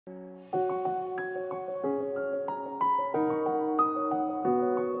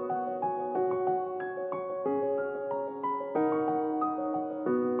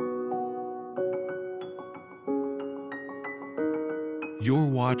You're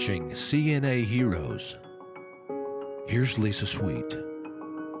watching CNA Heroes. Here's Lisa Sweet.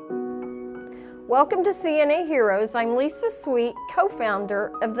 Welcome to CNA Heroes. I'm Lisa Sweet,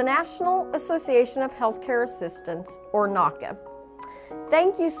 co-founder of the National Association of Healthcare Assistants, or NAHCA.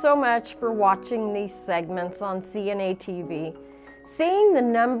 Thank you so much for watching these segments on CNA TV. Seeing the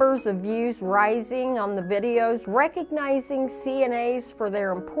numbers of views rising on the videos, recognizing CNAs for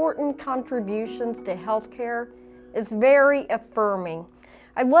their important contributions to healthcare is very affirming.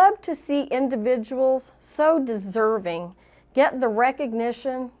 I love to see individuals so deserving get the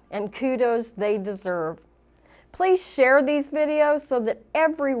recognition and kudos they deserve. Please share these videos so that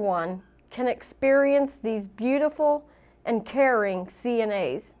everyone can experience these beautiful and caring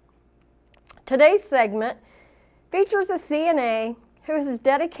CNAs. Today's segment features a CNA who has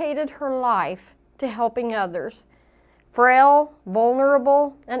dedicated her life to helping others. Frail,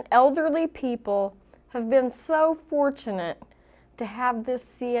 vulnerable, and elderly people have been so fortunate to have this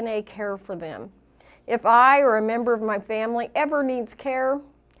CNA care for them. If I or a member of my family ever needs care,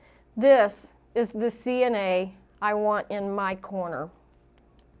 this is the CNA I want in my corner.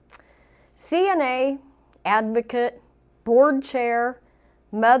 CNA, advocate, board chair,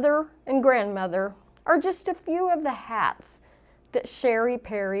 mother, and grandmother are just a few of the hats that Sherry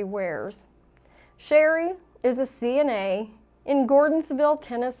Perry wears. Sherry is a CNA in Gordonsville,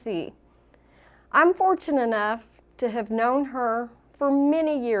 Tennessee. I'm fortunate enough to have known her for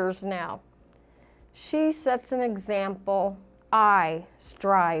many years now. She sets an example I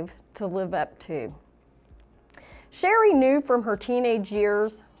strive to live up to. Sherry knew from her teenage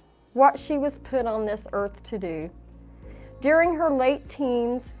years what she was put on this earth to do. During her late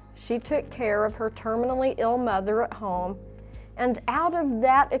teens, she took care of her terminally ill mother at home, and out of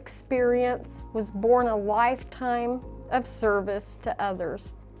that experience was born a lifetime of service to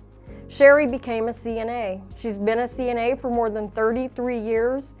others. Sherry became a CNA. She's been a CNA for more than 33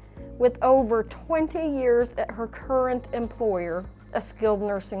 years, with over 20 years at her current employer, a skilled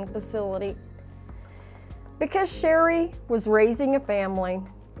nursing facility. Because Sherry was raising a family,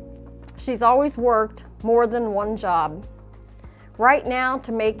 she's always worked more than one job. Right now,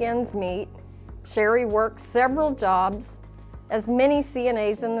 to make ends meet, Sherry works several jobs, as many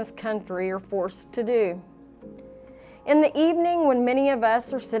CNAs in this country are forced to do. In the evening, when many of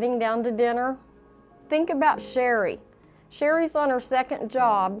us are sitting down to dinner, think about Sherry. Sherry's on her second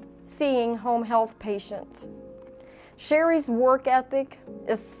job, seeing home health patients. Sherry's work ethic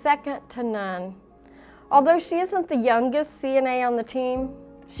is second to none. Although she isn't the youngest CNA on the team,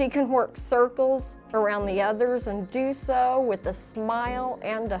 she can work circles around the others and do so with a smile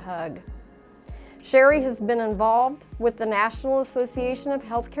and a hug. Sherry has been involved with the National Association of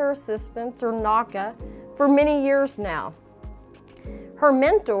Healthcare Assistants, or NAHCA, for many years now. Her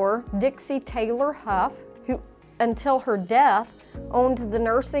mentor, Dixie Taylor Huff, who until her death owned the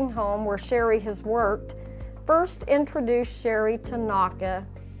nursing home where Sherry has worked, first introduced Sherry to NAHCA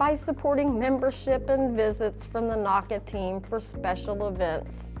by supporting membership and visits from the NAHCA team for special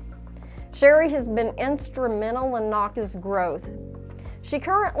events. Sherry has been instrumental in NAHCA's growth. She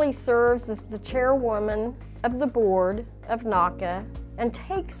currently serves as the chairwoman of the board of NAHCA and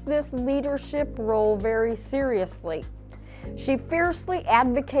takes this leadership role very seriously. She fiercely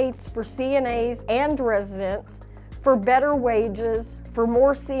advocates for CNAs and residents for better wages, for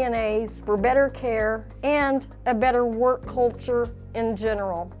more CNAs, for better care, and a better work culture in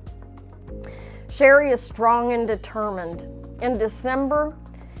general. Sherry is strong and determined. In December,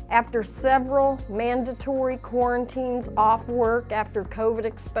 after several mandatory quarantines off work after COVID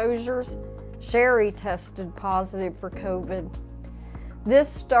exposures, Sherry tested positive for COVID. This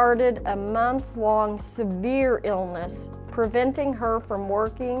started a month-long severe illness, preventing her from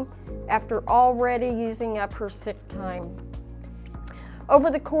working after already using up her sick time.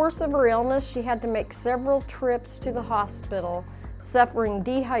 Over the course of her illness, she had to make several trips to the hospital, suffering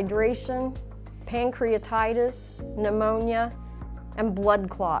dehydration, pancreatitis, pneumonia, and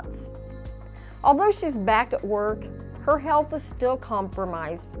blood clots. Although she's back at work, her health is still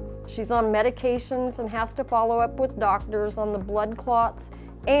compromised. She's on medications and has to follow up with doctors on the blood clots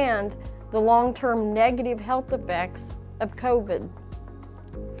and the long-term negative health effects of COVID.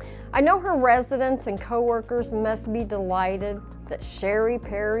 I know her residents and coworkers must be delighted that Sherry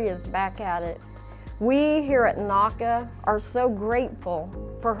Perry is back at it. We here at NAHCA are so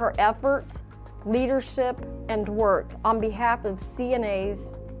grateful for her efforts, leadership, and work on behalf of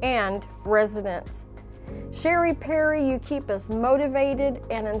CNAs and residents. Sherry Perry, you keep us motivated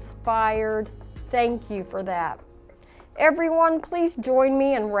and inspired. Thank you for that. Everyone, please join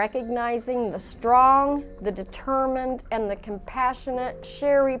me in recognizing the strong, the determined, and the compassionate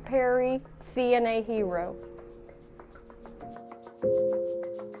Sherry Perry, CNA hero.